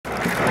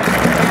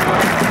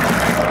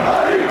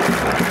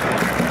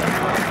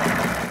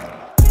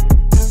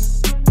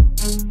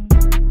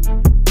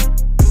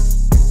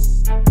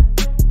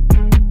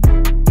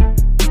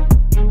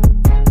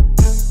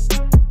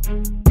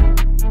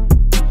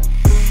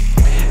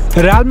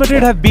Real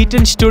Madrid have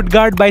beaten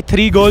Stuttgart by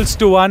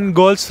 3-1.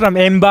 Goals from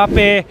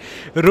Mbappe,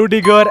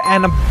 Rudiger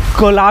and a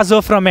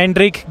golazo from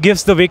Endrick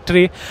gives the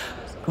victory.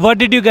 What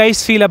did you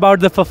guys feel about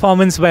the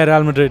performance by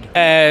Real Madrid?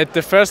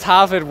 The first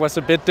half it was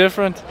a bit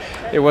different.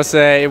 It was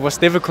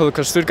difficult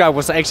because Stuttgart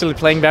was actually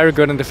playing very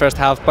good in the first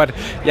half. But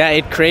yeah,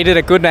 it created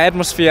a good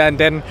atmosphere, and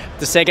then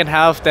the second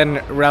half,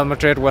 then Real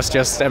Madrid was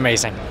just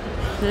amazing.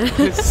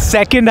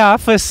 Second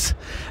half is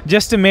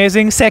just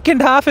amazing.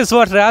 Second half is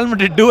what Real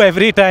Madrid do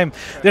every time.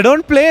 They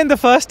don't play in the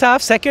first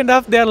half. Second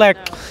half, they're like,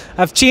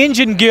 I've changed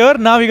in gear.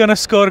 Now we're gonna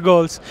score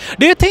goals.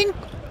 Do you think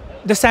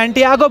the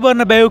Santiago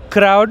Bernabeu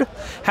crowd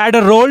had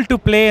a role to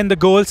play in the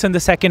goals in the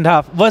second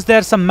half? Was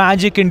there some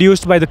magic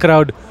induced by the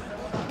crowd?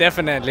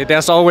 Definitely,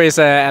 there's always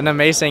an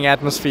amazing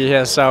atmosphere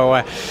here.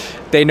 So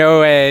they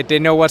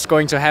know what's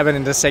going to happen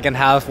in the second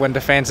half when the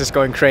fans is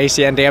going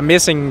crazy, and they are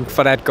missing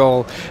for that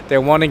goal.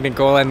 They're wanting the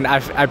goal, and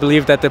I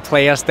believe that the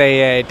players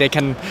they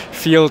can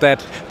feel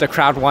that the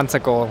crowd wants a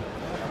goal.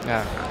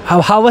 Yeah.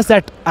 How was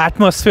that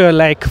atmosphere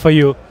like for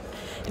you?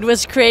 It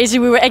was crazy.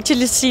 We were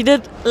actually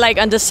seated like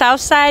on the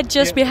south side,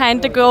 just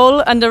behind the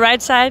goal on the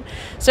right side.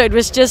 So it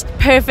was just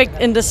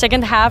perfect in the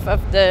second half of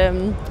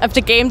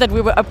the game that we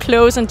were up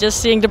close and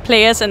just seeing the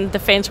players, and the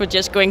fans were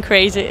just going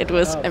crazy. It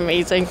was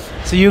amazing.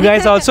 So you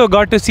guys also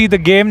got to see the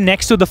game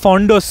next to the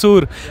Fondo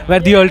Sur, where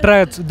the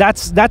Ultra.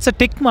 That's a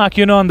tick mark,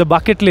 on the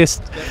bucket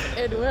list.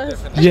 It was.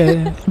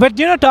 Yeah. But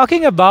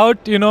talking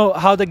about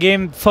how the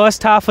game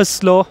first half was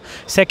slow,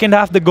 second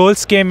half the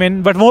goals came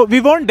in, but we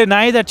won't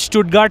deny that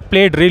Stuttgart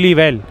played really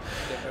well.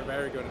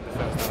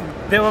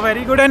 They were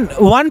very good, and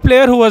one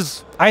player who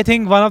was, I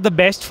think, one of the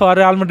best for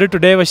Real Madrid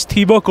today was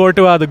Thibaut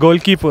Courtois, the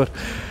goalkeeper.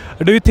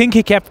 Do you think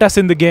he kept us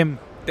in the game?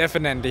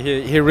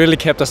 Definitely, he really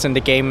kept us in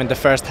the game in the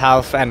first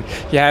half, and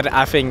he had,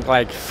 I think,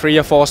 like 3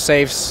 or 4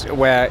 saves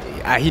where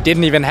he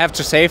didn't even have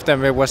to save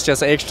them. It was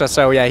just extra.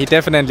 So yeah, he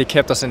definitely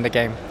kept us in the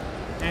game.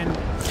 And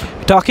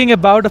talking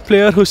about a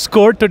player who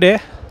scored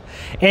today,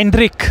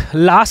 Endrick,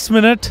 last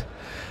minute,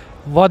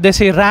 what they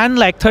say, ran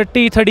like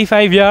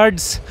 30-35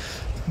 yards,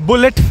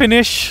 bullet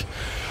finish.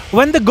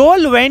 When the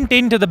goal went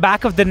into the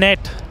back of the net,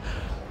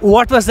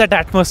 what was that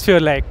atmosphere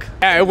like?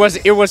 Yeah, it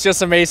was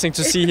just amazing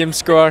to see him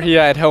score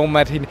here at home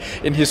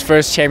in his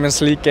first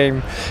Champions League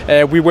game.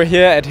 We were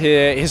here at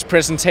his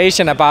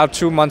presentation about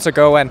 2 months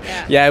ago, and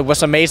yeah, it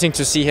was amazing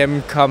to see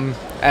him come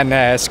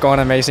and score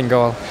an amazing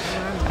goal.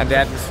 And the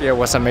atmosphere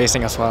was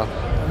amazing as well.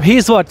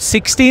 He's what,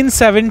 16,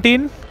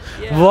 17?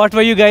 Yeah. What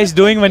were you guys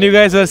doing when you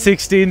guys were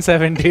 16,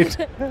 17?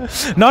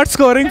 Not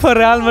scoring for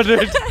Real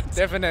Madrid.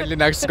 Definitely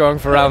not scoring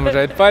for Real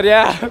Madrid. But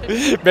yeah,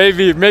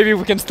 maybe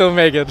we can still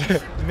make it.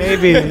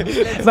 Maybe.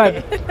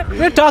 But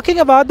we're talking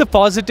about the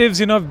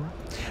positives,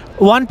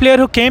 One player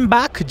who came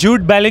back,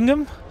 Jude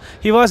Bellingham,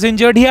 he was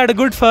injured. He had a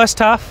good first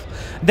half.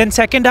 Then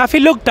second half, he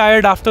looked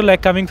tired after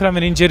coming from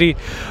an injury.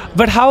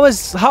 But how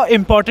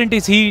important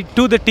is he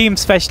to the team,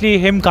 especially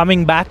him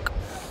coming back?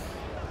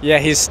 Yeah,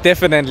 he's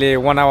definitely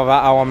one of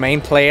our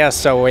main players.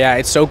 So yeah,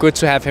 it's so good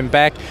to have him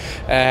back.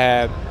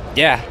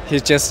 Yeah,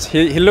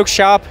 he looks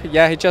sharp.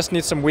 Yeah, he just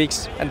needs some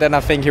weeks, and then I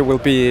think he will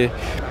be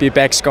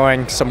back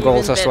scoring some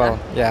goals as well.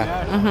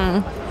 Yeah.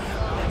 Mm-hmm.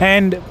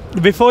 And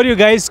before you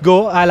guys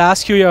go, I'll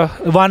ask you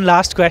one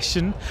last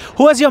question.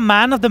 Who was your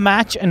man of the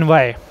match and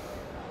why?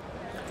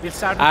 We'll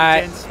start with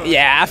the gents first.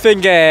 Yeah, I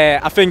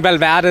think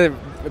Valverde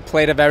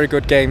played a very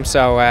good game.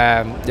 So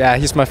yeah,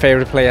 he's my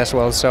favorite player as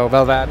well. So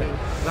Valverde,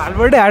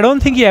 I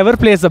don't think he ever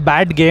plays a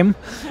bad game.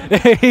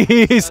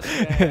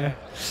 I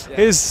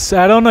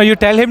don't know, you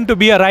tell him to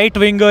be a right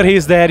winger,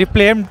 he's there. You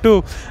play him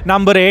to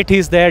number 8,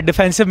 he's there.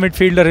 Defensive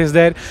midfielder, he's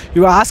there.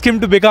 You ask him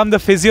to become the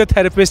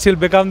physiotherapist, he'll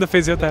become the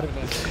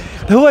physiotherapist.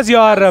 Who was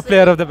your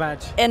player of the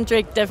match?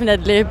 Endrick,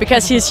 definitely,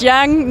 because he's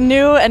young,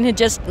 new, and he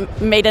just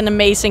made an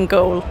amazing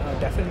goal.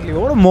 Definitely.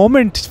 What a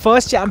moment.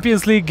 First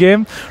Champions League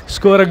game,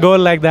 score a goal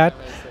like that.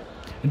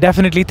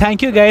 Definitely.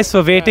 Thank you guys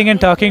for waiting and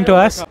talking to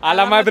us. A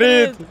la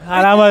Madrid!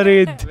 A la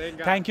Madrid.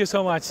 Thank you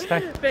so much.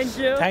 Thank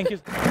you. Thank you.